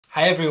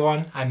Hi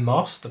everyone, I'm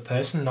Moss, the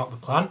person, not the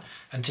plant,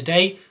 and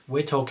today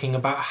we're talking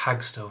about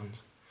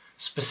hagstones.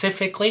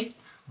 Specifically,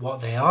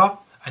 what they are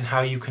and how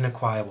you can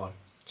acquire one.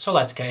 So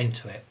let's get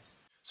into it.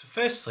 So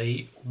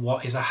firstly,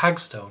 what is a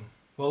hagstone?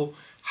 Well,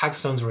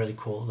 hagstones are really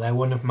cool. They're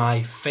one of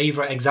my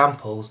favourite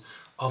examples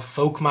of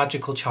folk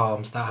magical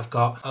charms that have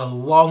got a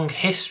long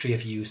history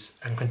of use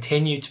and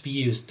continue to be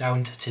used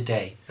down to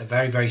today.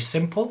 They're very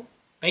simple.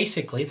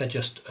 Basically, they're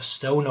just a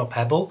stone or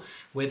pebble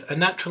with a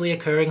naturally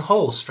occurring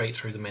hole straight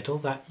through the middle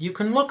that you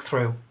can look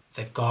through.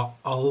 They've got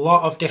a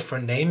lot of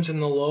different names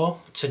in the lore.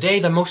 Today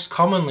they're most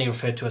commonly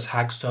referred to as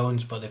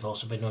hagstones, but they've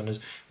also been known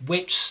as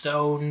witch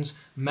stones,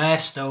 mare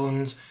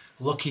stones,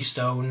 lucky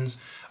stones,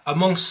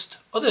 amongst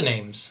other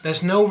names.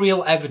 There's no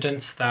real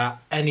evidence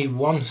that any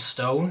one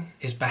stone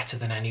is better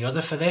than any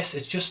other for this.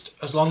 It's just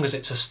as long as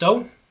it's a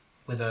stone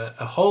with a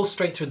hole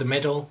straight through the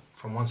middle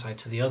from one side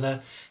to the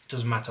other, it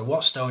doesn't matter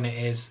what stone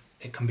it is,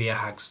 it can be a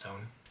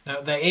hagstone.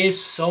 Now there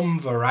is some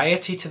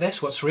variety to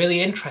this. What's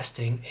really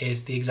interesting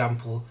is the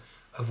example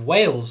of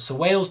Wales. So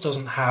Wales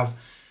doesn't have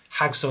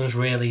hagstones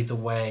really the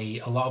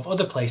way a lot of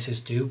other places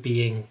do,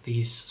 being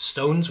these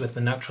stones with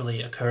the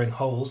naturally occurring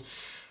holes.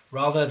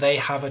 Rather, they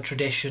have a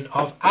tradition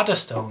of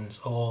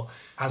adderstones, or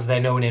as they're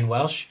known in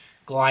Welsh,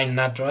 glain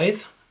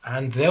nadroedd,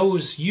 and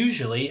those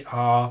usually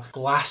are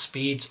glass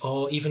beads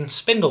or even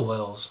spindle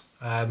whorls.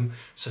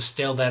 So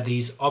still they're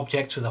these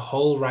objects with a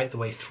hole right the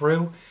way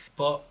through,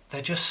 but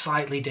they're just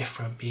slightly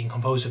different, being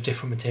composed of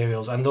different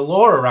materials, and the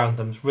lore around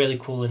them is really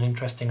cool and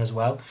interesting as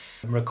well.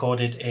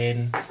 Recorded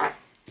in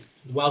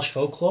Welsh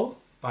folklore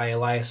by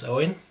Elias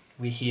Owen,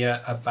 we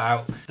hear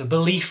about the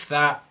belief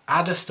that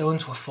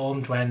adderstones were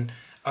formed when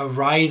a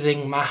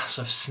writhing mass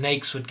of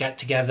snakes would get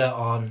together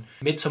on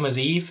Midsummer's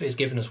Eve is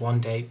given as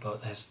one date,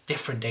 but there's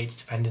different dates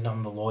depending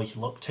on the lore you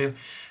look to.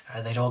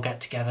 They'd all get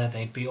together,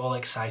 they'd be all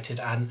excited,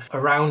 and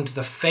around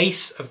the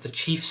face of the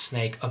chief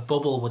snake a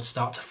bubble would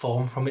start to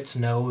form from its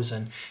nose,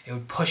 and it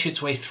would push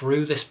its way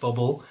through this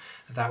bubble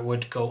that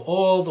would go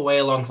all the way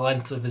along the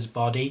length of his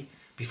body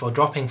before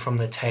dropping from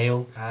the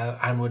tail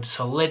and would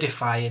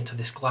solidify into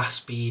this glass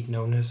bead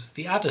known as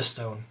the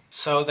adderstone.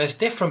 So there's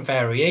different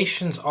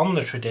variations on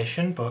the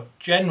tradition, but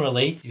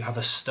generally you have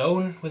a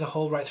stone with a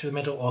hole right through the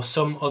middle or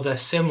some other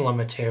similar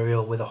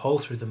material with a hole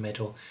through the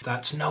middle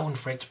that's known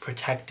for its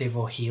protective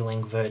or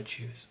healing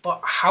virtues.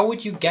 But how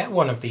would you get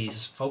one of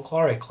these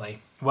folklorically?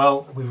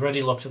 Well, we've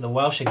already looked at the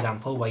Welsh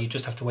example where you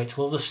just have to wait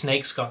till all the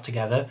snakes got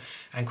together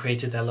and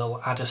created their little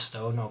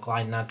adderstone or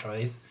glain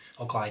nadroedd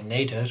or glain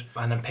nadr,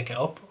 and then pick it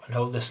up and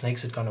hope the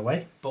snakes had gone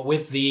away. But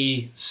with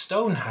the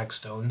stone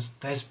hagstones,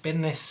 there's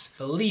been this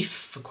belief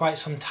for quite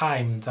some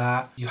time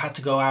that you had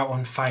to go out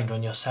and find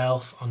on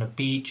yourself, on a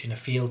beach, in a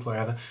field,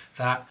 wherever,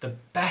 that the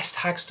best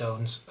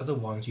hagstones are the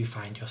ones you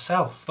find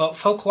yourself. But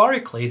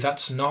folklorically,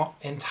 that's not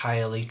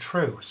entirely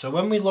true. So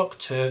when we look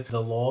to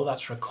the lore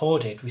that's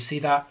recorded, we see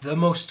that the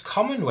most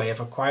common way of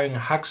acquiring a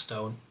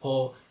hagstone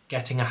or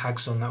getting a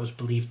hagstone that was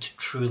believed to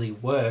truly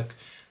work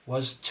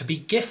was to be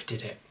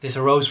gifted it. This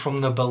arose from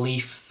the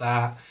belief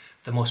that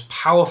the most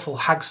powerful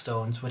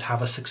hagstones would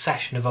have a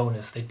succession of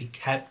owners. They'd be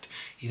kept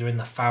either in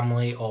the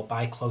family or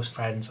by close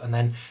friends and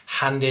then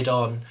handed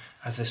on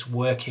as this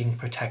working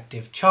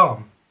protective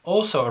charm.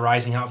 Also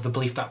arising out of the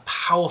belief that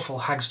powerful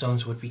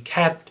hagstones would be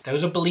kept, there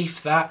was a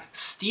belief that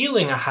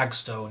stealing a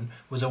hagstone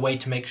was a way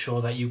to make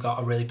sure that you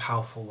got a really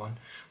powerful one.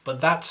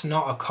 But that's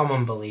not a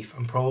common belief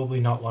and probably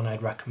not one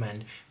I'd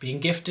recommend.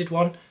 Being gifted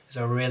one is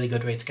a really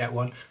good way to get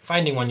one.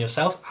 Finding one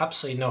yourself,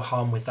 absolutely no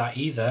harm with that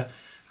either.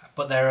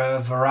 But there are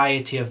a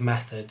variety of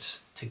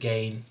methods to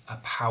gain a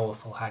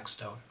powerful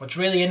hagstone. What's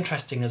really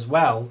interesting as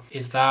well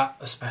is that,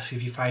 especially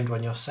if you find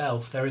one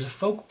yourself, there is a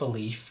folk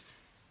belief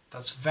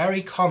that's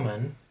very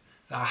common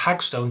that a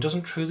hagstone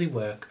doesn't truly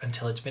work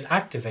until it's been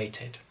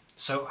activated.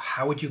 So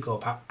how would you go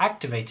about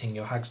activating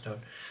your hagstone?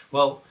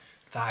 Well,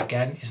 that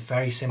again is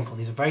very simple.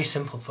 These are very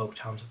simple folk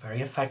charms,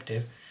 very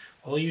effective.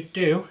 All you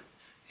do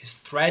is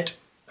thread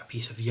a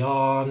piece of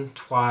yarn,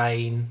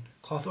 twine,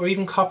 cloth, or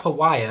even copper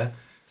wire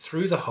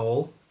through the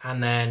hole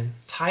and then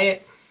tie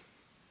it,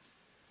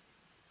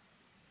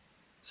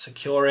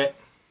 secure it,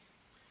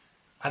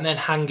 and then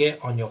hang it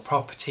on your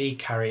property,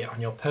 carry it on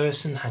your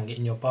person, hang it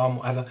in your barn,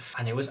 whatever,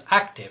 and it was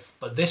active.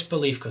 But this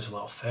belief goes a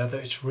little further.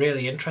 It's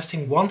really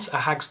interesting. Once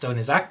a hagstone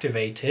is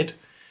activated,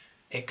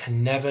 it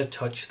can never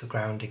touch the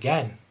ground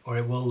again, or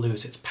it will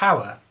lose its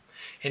power.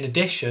 In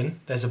addition,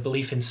 there's a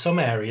belief in some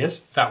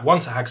areas that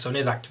once a hagstone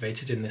is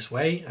activated in this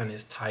way and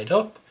is tied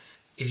up,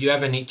 if you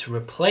ever need to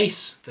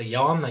replace the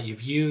yarn that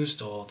you've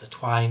used or the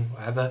twine,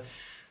 whatever,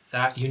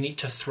 that you need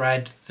to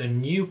thread the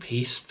new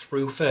piece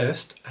through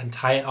first and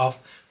tie it off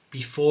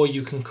before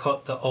you can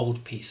cut the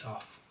old piece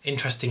off.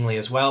 Interestingly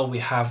as well, we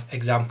have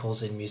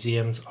examples in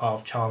museums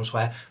of charms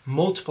where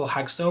multiple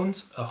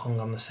hagstones are hung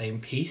on the same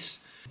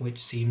piece,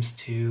 which seems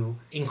to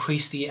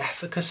increase the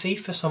efficacy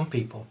for some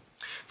people.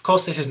 Of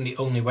course, this isn't the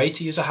only way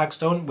to use a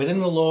hagstone. Within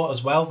the lore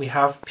as well, we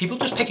have people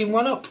just picking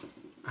one up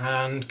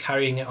and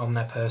carrying it on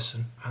their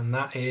person, and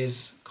that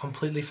is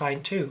completely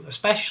fine too,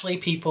 especially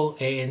people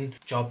in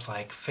jobs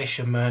like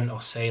fishermen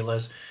or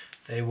sailors.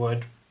 they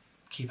would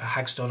keep a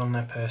hagstone on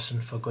their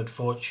person for good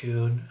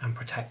fortune and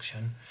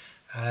protection.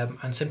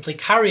 And simply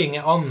carrying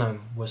it on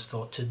them was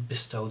thought to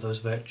bestow those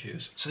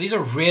virtues. So these are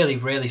really,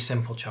 really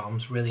simple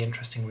charms, really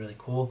interesting, really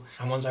cool,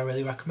 and ones I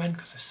really recommend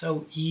because they're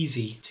so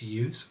easy to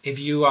use. If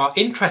you are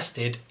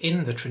interested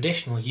in the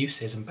traditional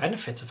uses and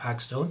benefits of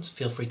hagstones,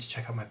 feel free to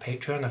check out my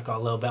Patreon. I've got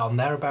a little bit on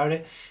there about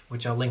it,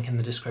 which I'll link in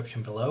the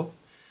description below.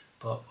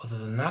 But other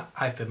than that,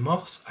 I've been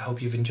Moss. I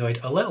hope you've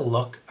enjoyed a little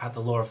look at the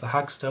lore of the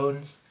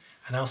hagstones,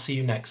 and I'll see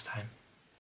you next time.